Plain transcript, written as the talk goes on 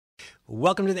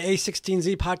Welcome to the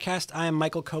a16z podcast. I am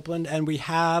Michael Copeland, and we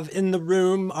have in the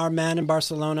room our man in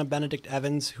Barcelona, Benedict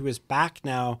Evans, who is back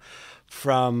now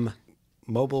from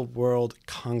Mobile World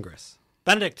Congress.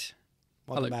 Benedict,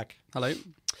 welcome back. Hello.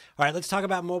 All right, let's talk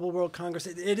about Mobile World Congress.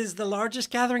 It is the largest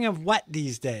gathering of what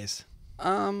these days?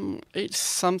 It's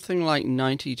something like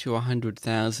 90 to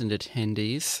 100,000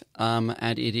 attendees,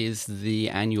 and it is the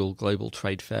annual global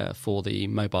trade fair for the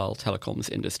mobile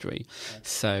telecoms industry. Okay.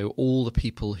 So all the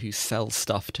people who sell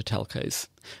stuff to telcos,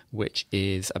 which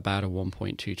is about a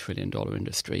 $1.2 trillion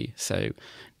industry. So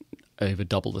over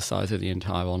double the size of the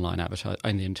entire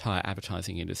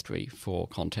advertising industry for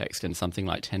context, and something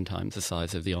like 10 times the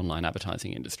size of the online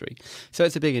advertising industry. So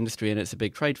it's a big industry, and it's a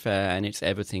big trade fair, and it's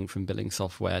everything from billing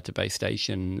software to base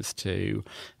stations to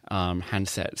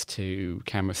handsets to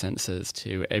camera sensors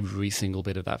to every single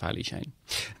bit of that value chain.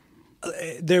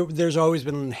 There's always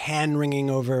been hand-wringing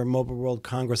over Mobile World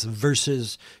Congress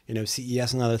versus,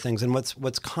 CES and other things. And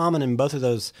what's common in both of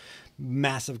those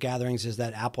massive gatherings is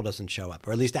that Apple doesn't show up,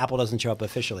 or at least Apple doesn't show up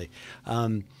officially.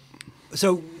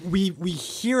 So we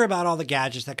hear about all the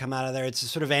gadgets that come out of there. It's a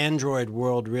sort of Android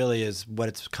world, really, is what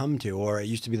it's come to, or it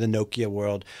used to be the Nokia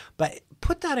world. But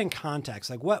put that in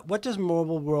context. Like, what does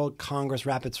Mobile World Congress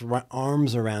wrap its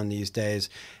arms around these days,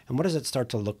 and what does it start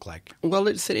to look like? Well,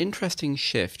 it's an interesting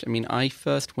shift. I mean, I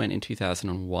first went in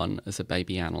 2001 as a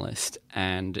baby analyst,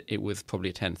 and it was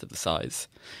probably a tenth of the size.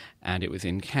 And it was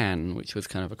in Cannes, which was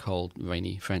kind of a cold,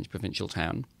 rainy French provincial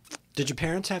town. Did your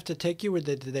parents have to take you, or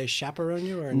did they chaperone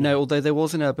you? Or no, although there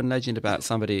was an urban legend about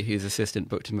somebody whose assistant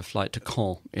booked him a flight to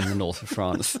Caen in the north of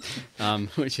France,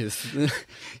 which is,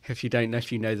 if you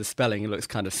know the spelling, it looks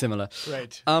kind of similar.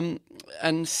 Right.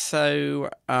 And so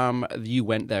you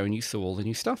went there and you saw all the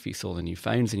new stuff. You saw the new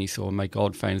phones, and you saw, my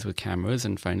God, phones with cameras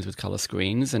and phones with color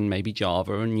screens and maybe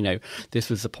Java. And, this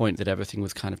was the point that everything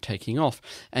was kind of taking off.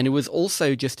 And it was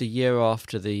also just a year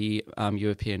after the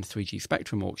European 3G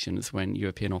spectrum auctions, when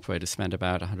European operators spent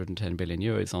about 110 billion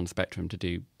euros on spectrum to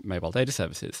do mobile data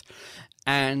services.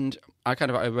 And I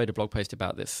wrote a blog post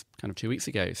about this kind of 2 weeks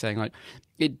ago, saying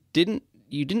you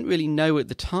didn't really know at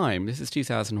the time, this is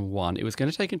 2001, it was going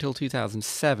to take until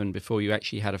 2007 before you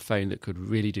actually had a phone that could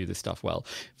really do this stuff well.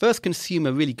 First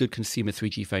really good consumer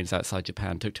 3G phones outside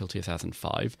Japan took till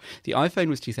 2005. The iPhone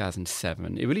was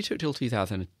 2007. It really took till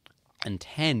 2010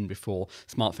 before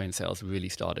smartphone sales really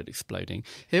started exploding.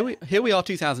 Here we are,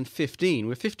 2015.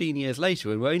 We're 15 years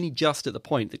later, and we're only just at the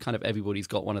point that kind of everybody's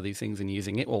got one of these things and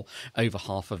using it. Well, over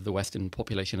half of the Western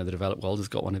population of the developed world has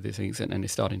got one of these things and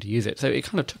is starting to use it. So it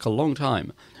kind of took a long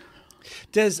time.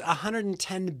 Does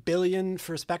 110 billion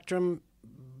for spectrum?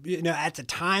 At the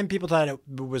time, people thought it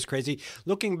was crazy.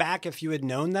 Looking back, if you had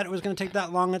known that it was going to take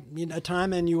that long a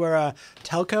time, and you were a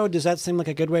telco, does that seem like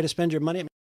a good way to spend your money?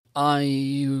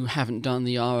 I haven't done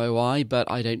the ROI, but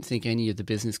I don't think any of the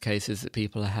business cases that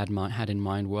people had in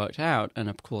mind worked out. And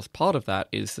of course, part of that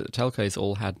is that the telcos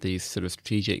all had these sort of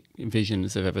strategic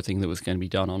visions of everything that was going to be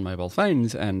done on mobile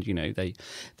phones. And,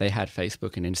 they had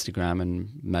Facebook and Instagram and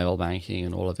mobile banking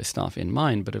and all of this stuff in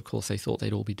mind. But of course, they thought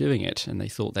they'd all be doing it. And they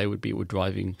thought they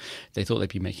thought they'd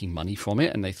be making money from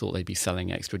it. And they thought they'd be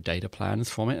selling extra data plans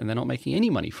from it. And they're not making any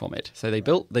money from it. So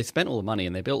they spent all the money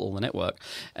and they built all the network,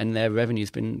 and their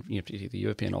revenue's been, particularly the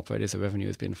European operators, the revenue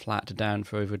has been flat to down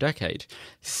for over a decade.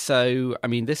 So, I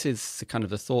mean, this is kind of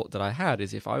the thought that I had,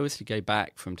 is if I was to go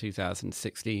back from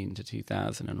 2016 to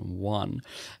 2001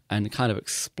 and kind of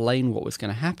explain what was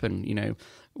going to happen,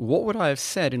 what would I have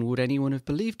said, and would anyone have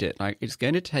believed it? It's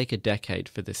going to take a decade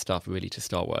for this stuff really to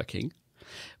start working.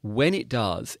 When it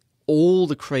does, all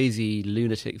the crazy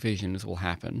lunatic visions will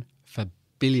happen for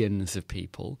billions of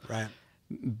people. Right.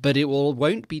 But it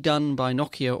won't be done by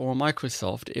Nokia or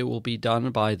Microsoft. It will be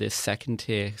done by this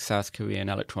second-tier South Korean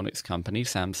electronics company,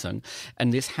 Samsung.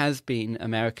 And this has been an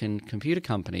American computer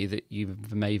company that you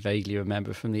may vaguely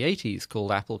remember from the 80s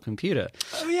called Apple Computer.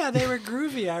 Oh, yeah, they were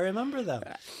groovy. I remember them.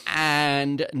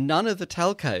 And none of the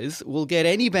telcos will get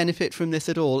any benefit from this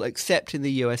at all, except in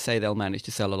the USA they'll manage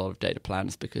to sell a lot of data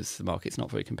plans because the market's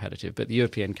not very competitive. But the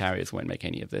European carriers won't make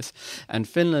any of this. And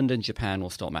Finland and Japan will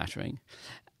stop mattering.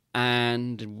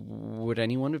 And would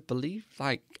anyone have believed?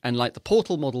 The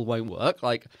portal model won't work.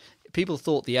 People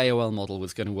thought the AOL model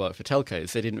was going to work for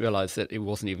telcos. They didn't realize that it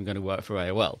wasn't even going to work for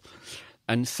AOL.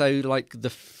 And so, the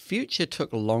future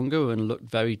took longer and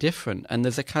looked very different. And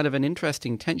there's a kind of an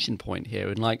interesting tension point here.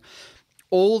 And,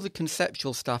 all the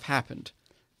conceptual stuff happened.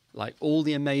 All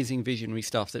the amazing visionary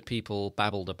stuff that people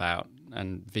babbled about,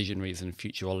 and visionaries and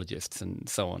futurologists and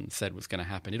so on said was going to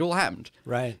happen. It all happened.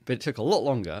 Right. But it took a lot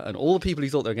longer, and all the people who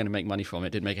thought they were going to make money from it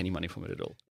didn't make any money from it at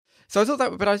all. So I thought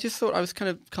that, but I just thought I was kind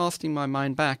of casting my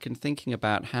mind back and thinking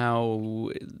about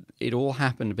how it all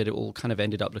happened, but it all kind of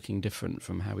ended up looking different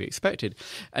from how we expected.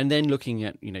 And then looking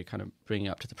at, kind of bringing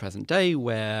up to the present day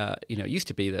where, it used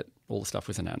to be that all the stuff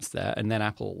was announced there. And then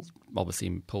Apple obviously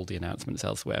pulled the announcements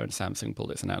elsewhere and Samsung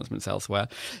pulled its announcements elsewhere.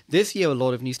 This year, a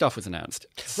lot of new stuff was announced.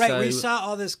 Right. So, we saw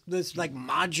all this like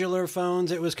modular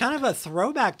phones. It was kind of a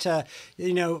throwback to,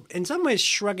 in some ways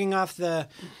shrugging off the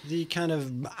kind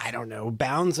of, I don't know,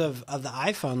 bounds of the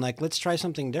iPhone. Like, let's try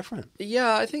something different.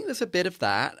 Yeah, I think there's a bit of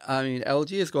that. I mean,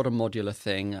 LG has got a modular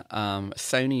thing.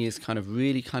 Sony is kind of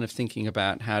really kind of thinking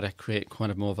about how to create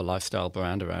kind of more of a lifestyle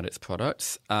brand around its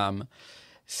products.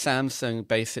 Samsung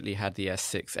basically had the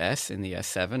S6s in the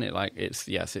S7.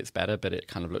 It's better, but it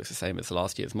kind of looks the same as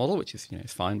last year's model, which is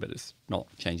it's fine, but it's not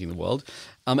changing the world.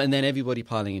 And then everybody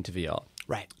piling into VR.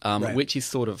 Right. Which is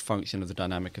sort of a function of the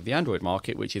dynamic of the Android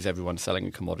market, which is everyone selling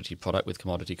a commodity product with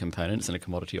commodity components and a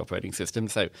commodity operating system.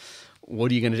 So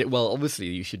what are you going to do? Well, obviously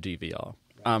you should do VR.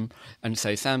 And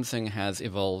so Samsung has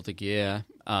evolved the Gear.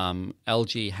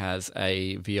 LG has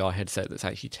a VR headset that's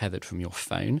actually tethered from your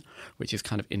phone, which is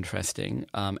kind of interesting.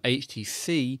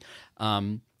 HTC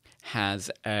has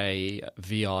a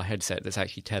VR headset that's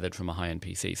actually tethered from a high-end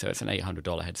PC, so it's an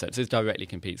 $800 headset. So it directly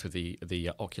competes with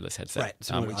the Oculus headset,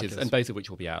 right? And both of which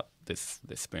will be out this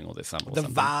spring or this summer. Or the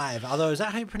something. Vive, although is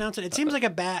that how you pronounce it? It seems like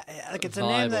it's a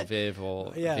name that Vive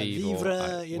or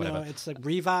Vivre, whatever. It's like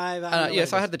Revive.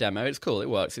 Yes, I had the demo. It's cool. It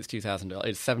works. It's $2,000.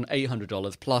 It's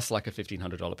 $800 plus like a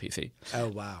 $1,500 PC. Oh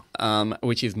wow!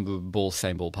 Which is same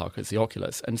ballpark as the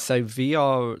Oculus. And so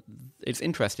VR, it's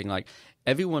interesting. Like,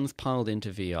 everyone's piled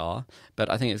into VR, but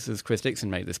I think it's, as Chris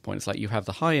Dixon made this point, it's like you have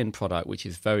the high-end product, which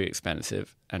is very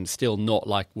expensive and still not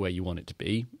like where you want it to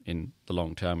be in the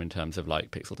long term in terms of like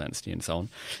pixel density and so on.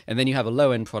 And then you have a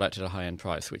low-end product at a high-end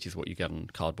price, which is what you get on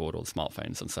cardboard or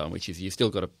smartphones and so on, which is you still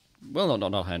got a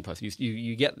not high-end price.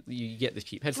 You get this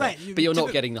cheap headset, right, but you're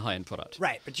not getting the high-end product.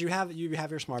 Right, but you have your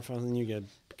smartphone and you get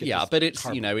but it's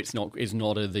it's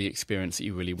not the experience that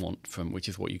you really want from, which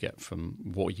is what you get from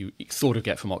what you sort of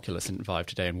get from Oculus and Vive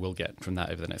today, and will get from that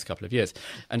over the next couple of years.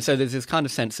 And so there's this kind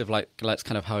of sense of like, let's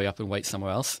kind of hurry up and wait somewhere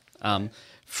else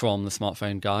from the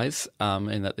smartphone guys,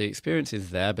 in that the experience is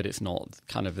there, but it's not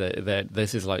kind of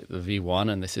this is like the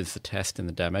V1 and this is the test and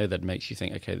the demo that makes you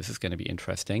think, okay, this is going to be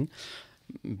interesting.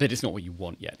 But it's not what you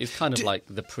want yet. It's kind of like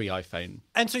the pre-iPhone.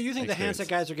 And so you think the handset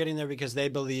guys are getting there because they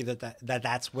believe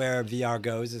that's where VR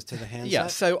goes, is to the handset? Yeah.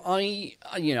 So my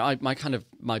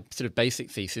sort of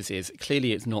basic thesis is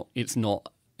clearly it's not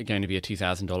going to be a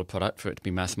 $2,000 product for it to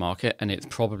be mass market, and it's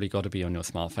probably got to be on your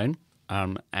smartphone.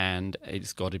 And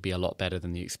it's got to be a lot better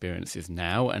than the experience is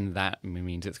now, and that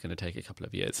means it's going to take a couple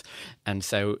of years. And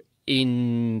so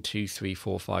in 2, 3,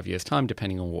 4, 5 years' time,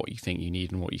 depending on what you think you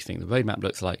need and what you think the roadmap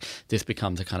looks like, this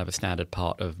becomes a kind of a standard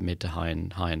part of mid to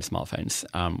high-end smartphones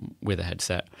with a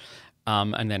headset.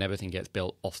 And then everything gets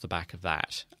built off the back of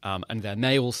that. And there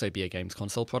may also be a games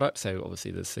console product. So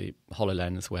obviously there's the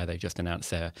HoloLens, where they just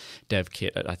announced their dev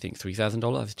kit at, I think, $3,000,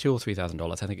 $2,000 or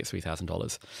 $3,000. I think it's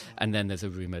 $3,000. And then there's a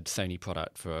rumored Sony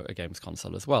product for a games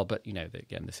console as well. But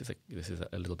again, this is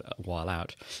a little bit a while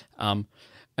out.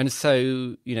 And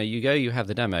so you have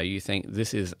the demo. You think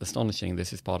this is astonishing.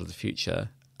 This is part of the future,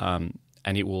 and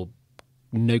it will.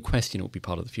 No question it will be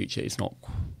part of the future. It's not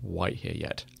quite here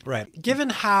yet. Right. Given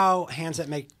how handset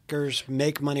makers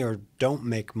make money or don't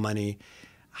make money,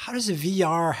 how does the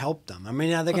VR help them? I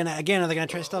mean, are they going to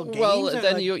try to sell games? Well,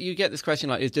 then you get this question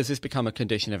like, does this become a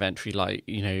condition of entry? Like,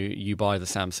 you buy the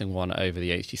Samsung one over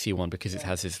the HTC one because it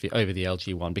has this, over the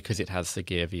LG one because it has the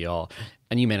Gear VR,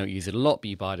 and you may not use it a lot, but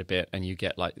you buy it a bit, and you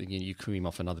get you cream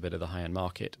off another bit of the high-end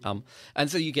market.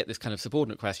 And so you get this kind of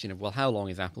subordinate question of, well, how long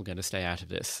is Apple going to stay out of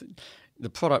this? The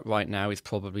product right now is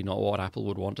probably not what Apple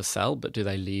would want to sell, but do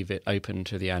they leave it open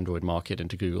to the Android market and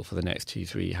to Google for the next 2,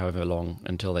 3, however long,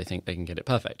 until they think they can get it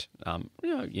perfect?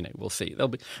 We'll see.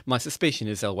 My suspicion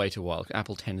is they'll wait a while.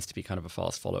 Apple tends to be kind of a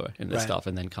fast follower in this stuff,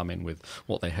 and then come in with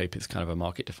what they hope is kind of a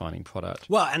market-defining product.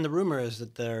 Well, and the rumor is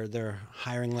that they're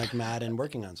hiring like mad and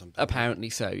working on something.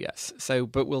 Apparently so, yes.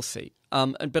 But we'll see.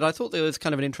 But I thought there was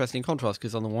kind of an interesting contrast,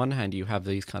 because on the one hand you have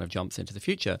these kind of jumps into the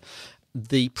future.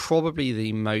 Probably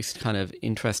the most kind of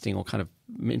interesting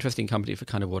company for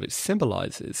kind of what it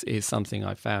symbolizes is something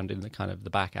I found in the kind of the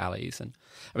back alleys. And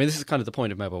I mean, this is kind of the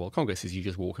point of Mobile World Congress, is you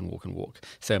just walk and walk and walk.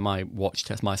 So my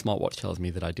smartwatch tells me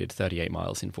that I did 38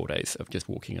 miles in 4 days of just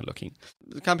walking and looking.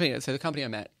 The company I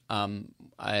met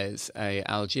is a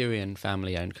Algerian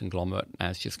family-owned conglomerate,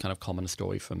 as just kind of common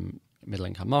story from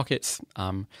middle-income markets,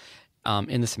 in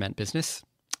the cement business.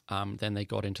 Then they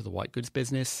got into the white goods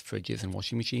business, fridges and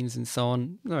washing machines and so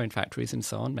on, their own factories and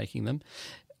so on, making them.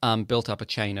 built up a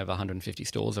chain of 150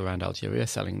 stores around Algeria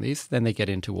selling these. Then they get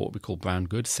into what we call brown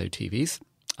goods, so TVs,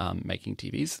 making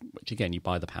TVs, which again, you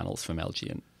buy the panels from LG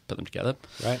and put them together.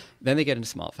 Right. Then they get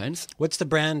into smartphones. What's the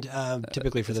brand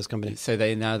typically for this company? So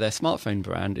their smartphone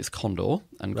brand is Condor,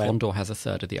 and Right. Condor has a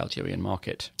third of the Algerian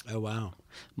market, Oh, wow.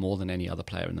 more than any other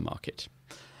player in the market.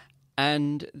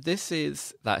 And that's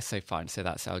so fine. So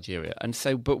that's Algeria. And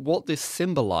so, but what this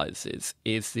symbolizes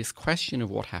is this question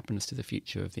of what happens to the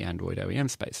future of the Android OEM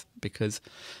space. Because,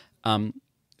 so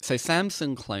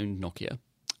Samsung cloned Nokia.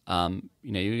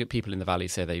 You get people in the Valley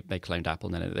say they cloned Apple,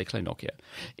 no, they cloned Nokia,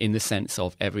 in the sense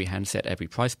of every handset, every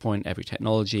price point, every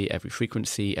technology, every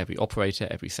frequency, every operator,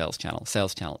 every sales channel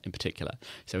in particular.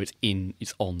 So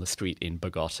it's on the street in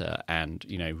Bogota and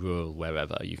rural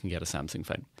wherever you can get a Samsung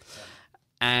phone.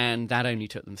 And that only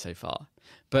took them so far.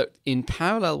 But in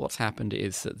parallel, what's happened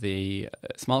is that the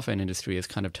smartphone industry has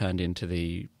kind of turned into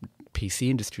the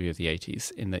PC industry of the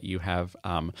 80s, in that you have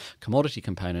commodity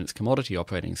components, commodity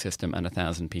operating system, and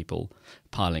 1,000 people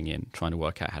piling in trying to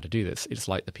work out how to do this. It's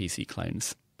like the PC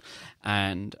clones.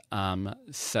 And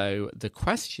so the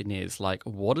question is, like,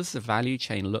 what does the value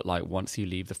chain look like once you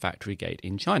leave the factory gate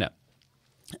in China?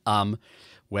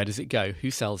 Where does it go? Who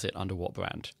sells it under what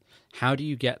brand? How do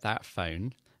you get that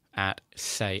phone at,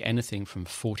 say, anything from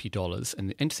 $40?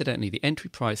 And incidentally, the entry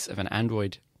price of an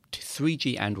Android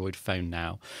 3G Android phone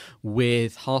now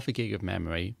with half a gig of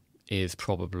memory is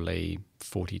probably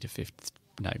 $25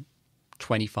 to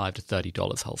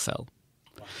 $30 wholesale.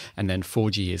 Wow. And then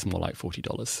 4G is more like $40.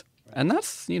 Right. And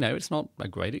that's, it's not a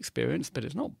great experience, but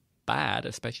it's not bad,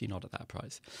 especially not at that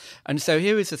price. And so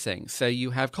here is the thing. So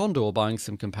you have Condor buying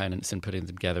some components and putting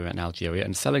them together in Algeria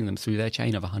and selling them through their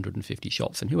chain of 150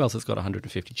 shops. And who else has got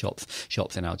 150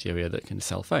 shops in Algeria that can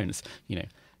sell phones?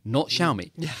 Not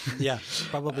Xiaomi. Yeah,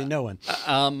 probably no one.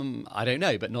 I don't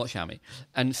know, but not Xiaomi.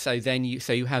 And so then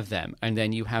you have them, and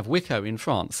then you have Wiko in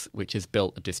France, which has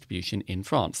built a distribution in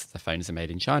France. The phones are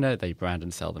made in China; they brand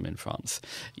and sell them in France.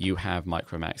 You have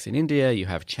Micromax in India. You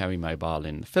have Cherry Mobile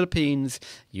in the Philippines.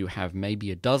 You have maybe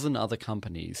a dozen other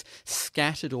companies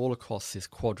scattered all across this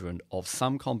quadrant of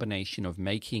some combination of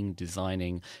making,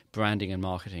 designing, branding, and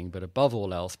marketing, but above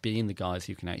all else, being the guys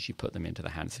who can actually put them into the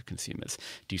hands of consumers.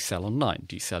 Do you sell online?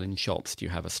 Do you sell in shops? Do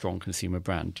you have a strong consumer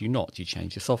brand? Do you not? Do you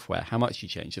change your software? How much do you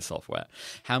change your software?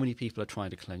 How many people are trying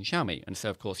to clone Xiaomi? And so,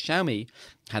 of course, Xiaomi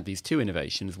had these two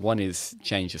innovations. One is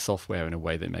change the software in a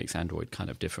way that makes Android kind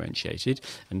of differentiated,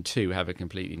 and two, have a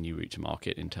completely new route to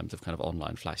market in terms of kind of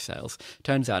online flash sales.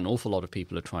 Turns out an awful lot of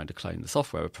people are trying to clone the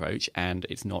software approach, and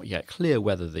it's not yet clear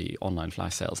whether the online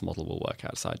flash sales model will work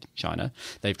outside China.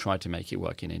 They've tried to make it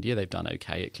work in India. They've done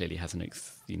okay. It clearly hasn't,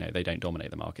 they don't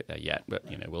dominate the market there yet, but,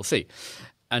 we'll see.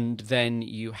 And then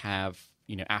you have,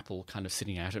 Apple kind of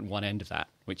sitting out at one end of that,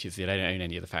 which is they don't own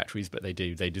any of the factories, but they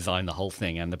do. They design the whole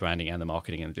thing, and the branding and the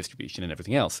marketing and the distribution and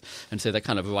everything else. And so they're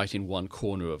kind of right in one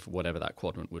corner of whatever that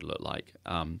quadrant would look like.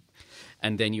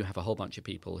 And then you have a whole bunch of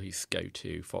people who go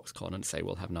to Foxconn and say,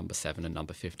 we'll have number 7 and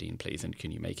number 15, please, and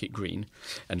can you make it green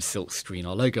and silk screen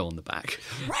our logo on the back?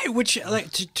 Right, which,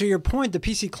 like, to your point, the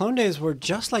PC clone days were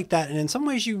just like that. And in some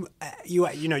ways, you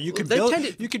could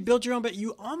build your own, but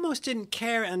you almost didn't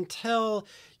care until,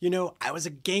 I was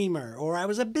a gamer, or I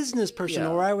was a business person,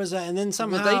 or I was and then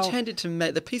somehow... Well, they tended to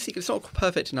make the PC... It's not a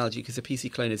perfect analogy because the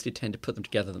PC cloners did tend to put them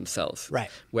together themselves. Right.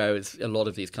 Whereas a lot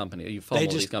of these companies,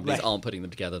 these companies aren't putting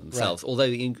them together themselves. Right. Although,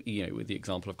 with the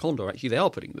example of Condor, actually they are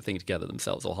putting the thing together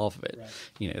themselves, or half of it.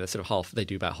 Right. They're sort of they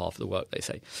do about half of the work, they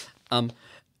say.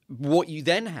 What you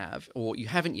then have, or what you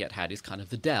haven't yet had, is kind of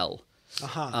the Dell.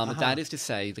 That is to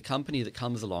say, the company that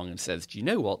comes along and says, do you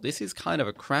know what, this is kind of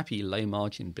a crappy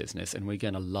low-margin business, and we're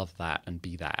going to love that and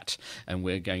be that, and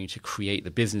we're going to create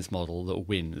the business model that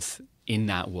wins in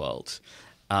that world.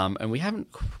 And we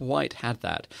haven't quite had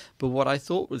that. But what I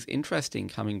thought was interesting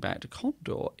coming back to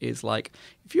Condor is, like,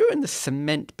 if you're in the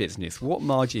cement business, what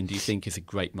margin do you think is a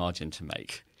great margin to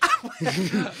make?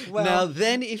 Well, now,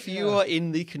 then, if you are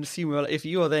in the consumer, if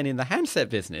you are then in the handset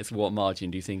business, what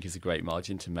margin do you think is a great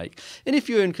margin to make? And if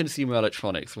you're in consumer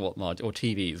electronics, what margin, or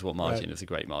TVs, what margin is a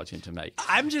great margin to make?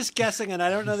 I'm just guessing, and I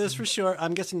don't know this for sure.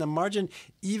 I'm guessing the margin,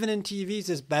 even in TVs,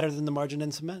 is better than the margin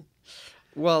in cement.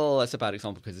 Well, that's a bad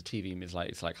example because the TV is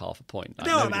like half a point.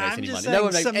 No one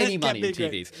makes any money in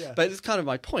TVs. Yeah. But it's kind of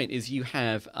my point is you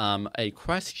have a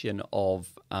question of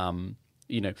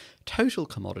total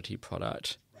commodity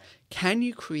product. Can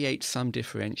you create some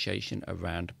differentiation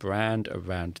around brand,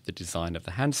 around the design of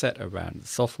the handset, around the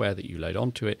software that you load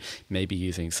onto it, maybe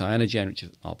using Cyanogen, which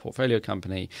is our portfolio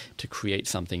company, to create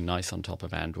something nice on top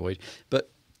of Android?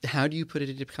 But how do you put it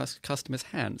into customers'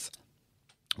 hands?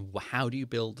 How do you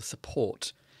build the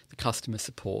support the customer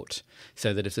support,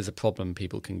 so that if there's a problem,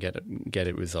 people can get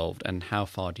it resolved? And how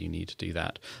far do you need to do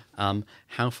that?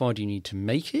 How far do you need to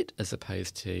make it, as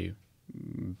opposed to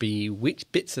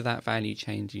which bits of that value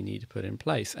chain do you need to put in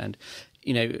place? And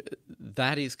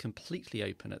that is completely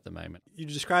open at the moment. You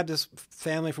described this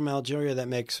family from Algeria that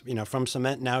makes, from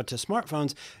cement now to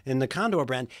smartphones in the Condor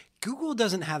brand. Google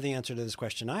doesn't have the answer to this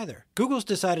question either. Google's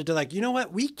decided to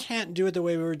we can't do it the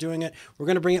way we were doing it. We're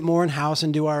going to bring it more in-house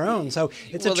and do our own. So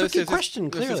it's a tricky question,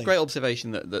 clearly. There's this great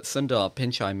observation that Sundar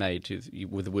Pichai made, who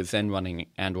was then running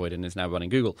Android and is now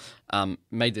running Google,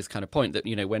 made this kind of point that,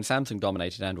 when Samsung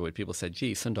dominated Android, people said,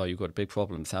 gee, Sundar, you've got a big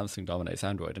problem. Samsung dominates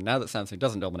Android. And now that Samsung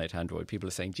doesn't dominate Android, people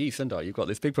are saying, gee, Sundar, you've got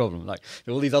this big problem. Like,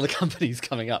 all these other companies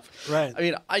coming up. Right. I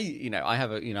mean, I have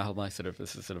my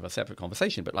this is sort of a separate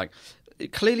conversation, but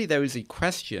clearly there is a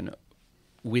question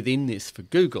within this for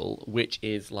Google, which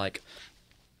is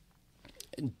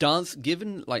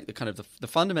given the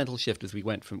fundamental shift as we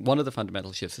went from one of the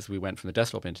fundamental shifts as we went from the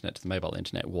desktop internet to the mobile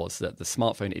internet was that the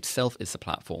smartphone itself is the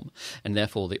platform, and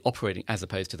therefore the operating, as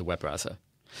opposed to the web browser.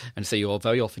 And so you're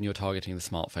targeting the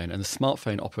smartphone, and the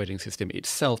smartphone operating system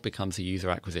itself becomes a user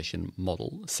acquisition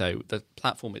model. So the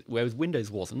platform, whereas Windows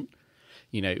wasn't,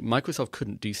 Microsoft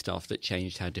couldn't do stuff that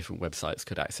changed how different websites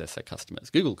could access their customers.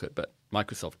 Google could, but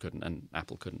Microsoft couldn't, and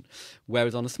Apple couldn't.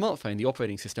 Whereas on a smartphone, the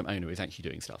operating system owner is actually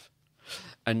doing stuff.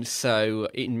 And so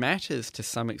it matters to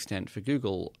some extent for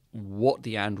Google what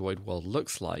the Android world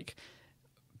looks like,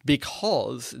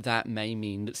 because that may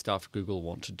mean that stuff Google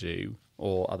want to do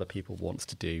or other people wants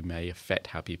to do may affect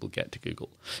how people get to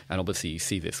Google. And obviously you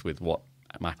see this with what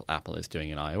Apple is doing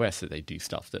in iOS, that they do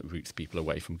stuff that routes people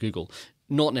away from Google,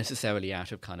 not necessarily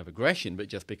out of kind of aggression, but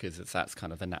just because that's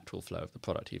kind of the natural flow of the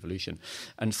product evolution.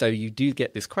 And so you do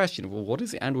get this question, well, what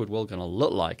is the Android world going to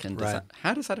look like? And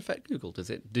how does that affect Google?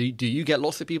 Do you get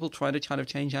lots of people trying to kind of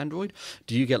change Android?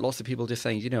 Do you get lots of people just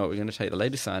saying, we're going to take the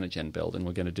latest CyanogenMod build and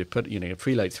we're going to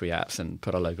preload 3 apps and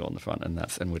put our logo on the front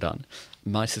and we're done?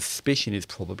 My suspicion is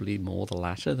probably more the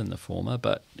latter than the former,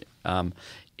 but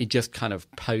it just kind of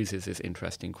poses this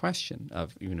interesting question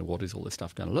of, what is all this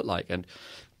stuff going to look like? And,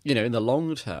 in the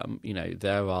long term,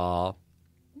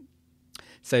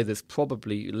 there's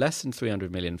probably less than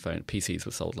 300 million PCs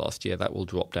were sold last year. That will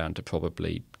drop down to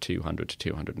probably 200 to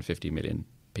 250 million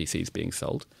PCs being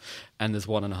sold. And there's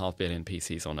 1.5 billion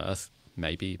PCs on Earth,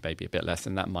 maybe a bit less,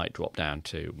 and that might drop down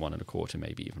to 1.25,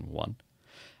 maybe even 1.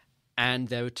 And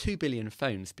there are 2 billion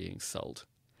phones being sold,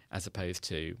 as opposed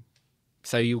to...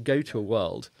 So you'll go to a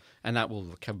world, and that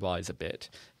will rise a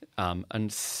bit.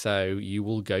 And so you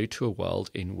will go to a world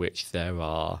in which there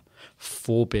are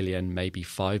 4 billion, maybe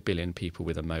 5 billion people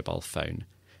with a mobile phone,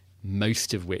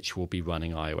 most of which will be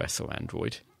running iOS or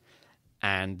Android.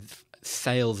 And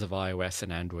sales of iOS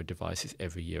and Android devices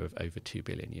every year of over 2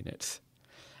 billion units.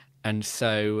 And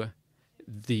so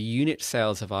the unit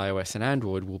sales of iOS and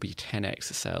Android will be 10x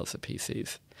the sales of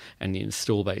PCs. And the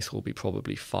install base will be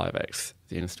probably 5x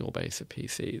the install base of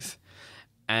PCs.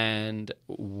 And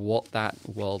what that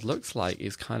world looks like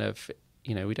is kind of,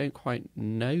 we don't quite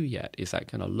know yet. Is that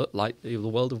going to look like the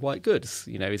world of white goods?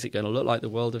 Is it going to look like the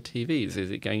world of TVs? Is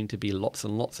it going to be lots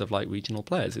and lots of regional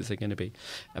players? Is there going to be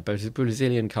a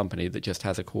Brazilian company that just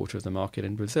has a quarter of the market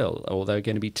in Brazil? Or there are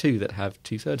going to be 2 that have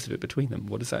 2/3 of it between them?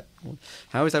 What is that?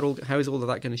 How is all of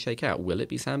that going to shake out? Will it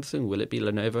be Samsung? Will it be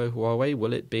Lenovo, Huawei?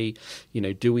 Will it be,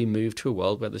 do we move to a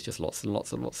world where there's just lots and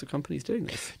lots and lots of companies doing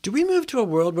this? Do we move to a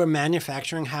world where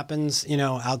manufacturing happens,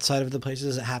 outside of the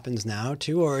places it happens now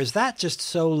too? Or is that just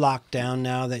so locked down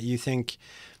now that you think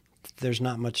there's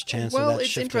not much chance of that shifting? Well,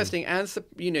 it's interesting. As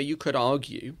you could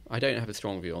argue, I don't have a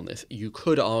strong view on this, you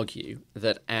could argue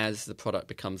that as the product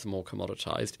becomes more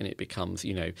commoditized and it becomes,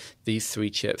 these 3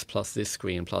 chips plus this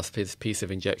screen plus this piece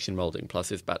of injection molding plus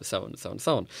this battery, so on and so on and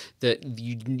so on, that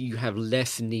you have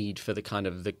less need for the kind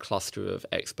of the cluster of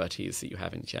expertise that you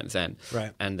have in Shenzhen.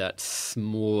 Right. And that's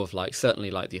more of certainly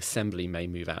the assembly may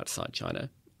move outside China.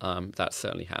 That's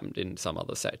certainly happened in some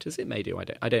other sectors. It may do.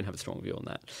 I don't have a strong view on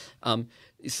that.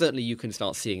 Certainly, you can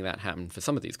start seeing that happen for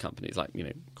some of these companies.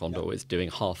 Condor is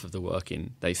doing half of the work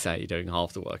doing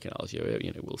half the work in Algeria.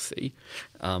 We'll see.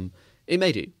 It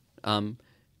may do. And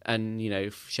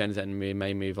Shenzhen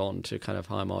may move on to kind of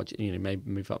higher margin. May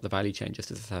move up the value chain just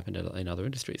as has happened in other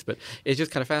industries. But it just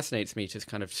kind of fascinates me to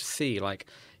kind of see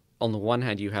on the one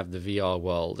hand, you have the VR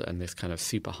world and this kind of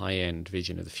super high-end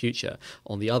vision of the future.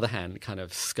 On the other hand, kind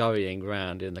of scurrying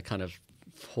around in the kind of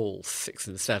hall 6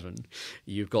 and 7,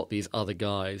 you've got these other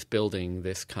guys building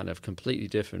this kind of completely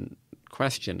different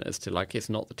question as to it's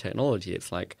not the technology.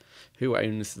 It's who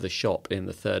owns the shop in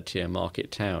the 3rd-tier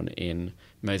market town in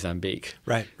Mozambique?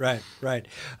 Right.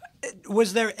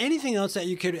 Was there anything else that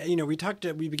you could,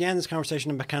 we began this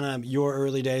conversation about kind of your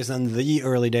early days and the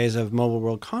early days of Mobile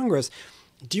World Congress.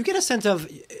 Do you get a sense of,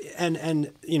 and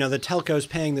the telcos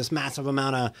paying this massive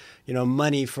amount of,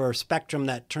 money for spectrum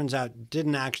that turns out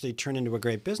didn't actually turn into a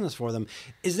great business for them?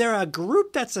 Is there a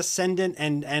group that's ascendant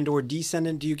and or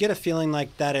descendant? Do you get a feeling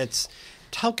like that it's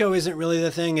telco isn't really the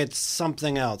thing, it's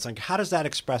something else? Like, how does that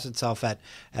express itself at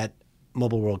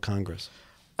Mobile World Congress?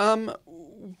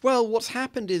 Well, what's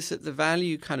happened is that the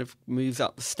value kind of moves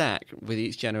up the stack with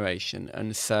each generation.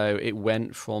 And so it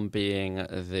went from being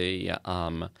the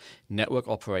network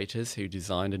operators who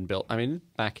designed and built,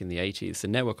 back in the 80s, the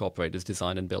network operators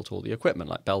designed and built all the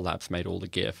equipment. Like Bell Labs made all the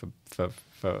gear for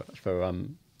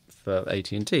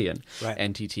AT&T, and right.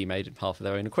 NTT made half of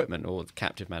their own equipment, or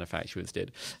captive manufacturers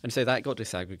did. And so that got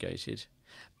disaggregated.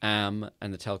 And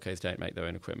the telcos don't make their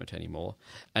own equipment anymore.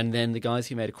 And then the guys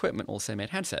who made equipment also made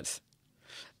handsets.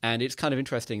 And it's kind of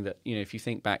interesting that, if you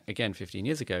think back again 15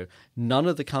 years ago, none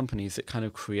of the companies that kind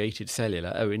of created cellular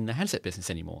are in the handset business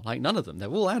anymore. Like, none of them. They're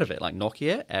all out of it. Like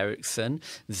Nokia, Ericsson,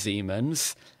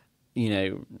 Siemens,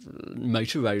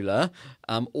 Motorola,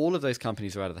 all of those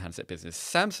companies are out of the handset business.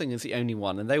 Samsung is the only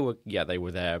one, and they were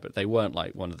there, but they weren't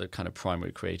like one of the kind of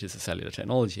primary creators of cellular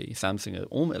technology. Samsung are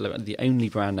almost the only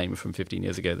brand name from 15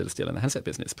 years ago that is still in the handset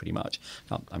business, pretty much.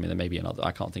 There may be another.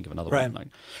 I can't think of another right.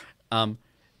 one.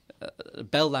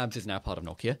 Bell Labs is now part of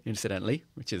Nokia, incidentally,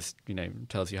 which is,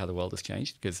 tells you how the world has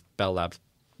changed, because Bell Labs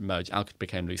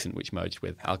became Lucent, which merged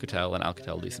with Alcatel, and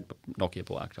Nokia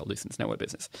bought Alcatel-Lucent's network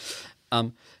business.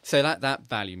 So that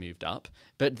value moved up,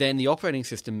 but then the operating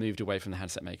system moved away from the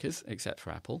handset makers, except for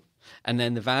Apple, and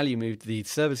then the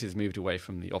services moved away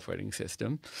from the operating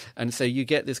system, and so you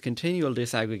get this continual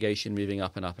disaggregation moving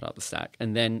up and up and up the stack,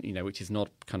 and then, which is not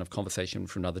kind of conversation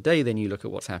for another day, then you look at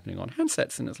what's happening on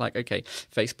handsets, and it's like, okay,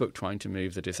 Facebook trying to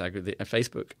move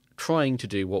Facebook trying to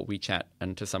do what WeChat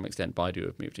and to some extent Baidu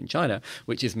have moved in China,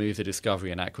 which is move the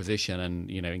discovery and acquisition and,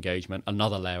 engagement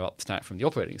another layer up the stack from the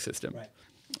operating system. Right.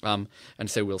 And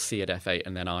so we'll see at F8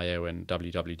 and then I/O and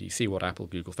WWDC what Apple,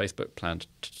 Google, Facebook plan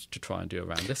to try and do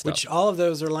around this stuff. Which all of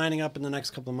those are lining up in the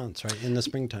next couple of months, right? In the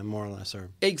springtime, more or less. Or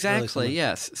exactly,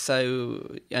 yes.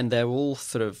 So, and they're all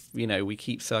sort of, we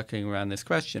keep circling around this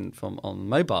question on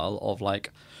mobile of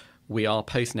like, we are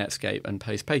post-Netscape and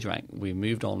post-PageRank. We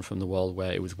moved on from the world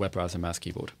where it was web browser, mouse,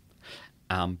 keyboard.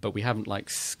 But we haven't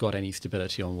got any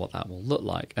stability on what that will look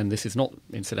like. And this is not,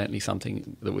 incidentally,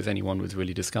 something that anyone was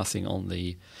really discussing on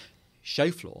the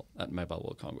show floor at Mobile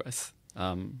World Congress.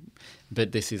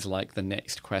 But this is like the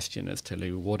next question as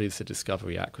to what is the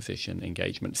discovery, acquisition,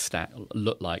 engagement stack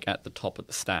look like at the top of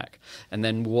the stack? And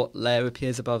then what layer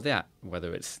appears above that,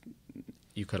 whether it's,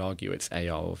 you could argue it's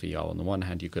AR or VR on the one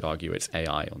hand, you could argue it's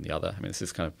AI on the other. This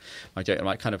is kind of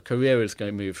my kind of career is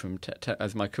going to move from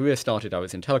as my career started, I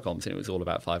was in telecoms and it was all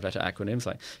about 5-letter acronyms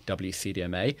like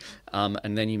WCDMA,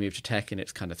 and then you move to tech and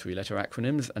it's kind of 3-letter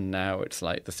acronyms, and now it's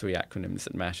like the 3 acronyms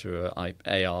that matter are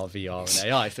AR, VR,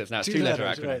 and AI. So it's now 2-letter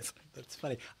acronyms. Right. That's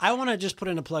funny. I want to just put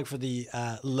in a plug for the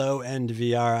low-end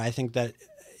VR. I think that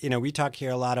we talk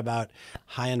here a lot about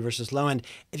high end versus low end.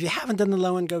 If you haven't done the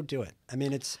low end, go do it.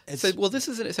 It's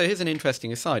so here's an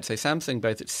interesting aside. So Samsung,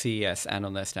 both at CES and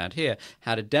on their stand here,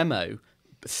 had a demo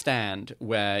stand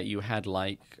where you had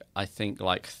I think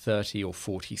 30 or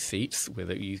 40 seats.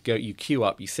 Where you queue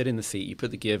up, you sit in the seat, you put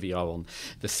the Gear VR on,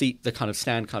 the seat, the kind of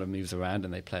stand kind of moves around,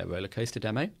 and they play a roller coaster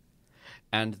demo.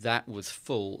 And that was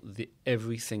full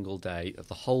every single day of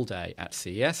the whole day at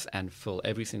CES, and full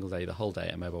every single day the whole day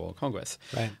at Mobile World Congress.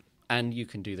 Right. And you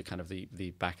can do the kind of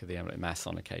the back of the envelope maths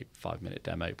on a 5-minute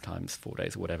demo times 4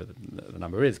 days or whatever the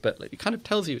number is. But it kind of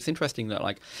tells you, it's interesting that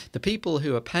the people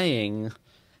who are paying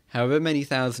however many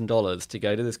 $1,000s to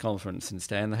go to this conference and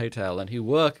stay in the hotel and who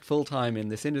work full time in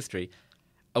this industry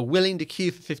are willing to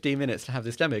queue for 15 minutes to have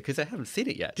this demo because they haven't seen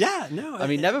it yet. Yeah, no.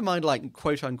 Never mind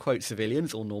quote unquote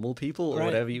civilians or normal people or right.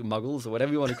 whatever muggles or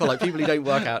whatever you want to call people who don't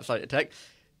work outside tech.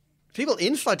 People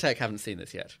inside tech haven't seen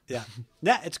this yet. Yeah,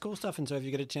 it's cool stuff. And so if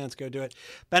you get a chance, go do it.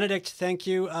 Benedict, thank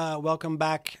you. Welcome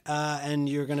back. And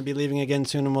you're going to be leaving again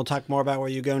soon, and we'll talk more about where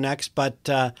you go next.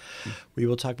 But we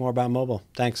will talk more about mobile.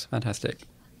 Thanks. Fantastic.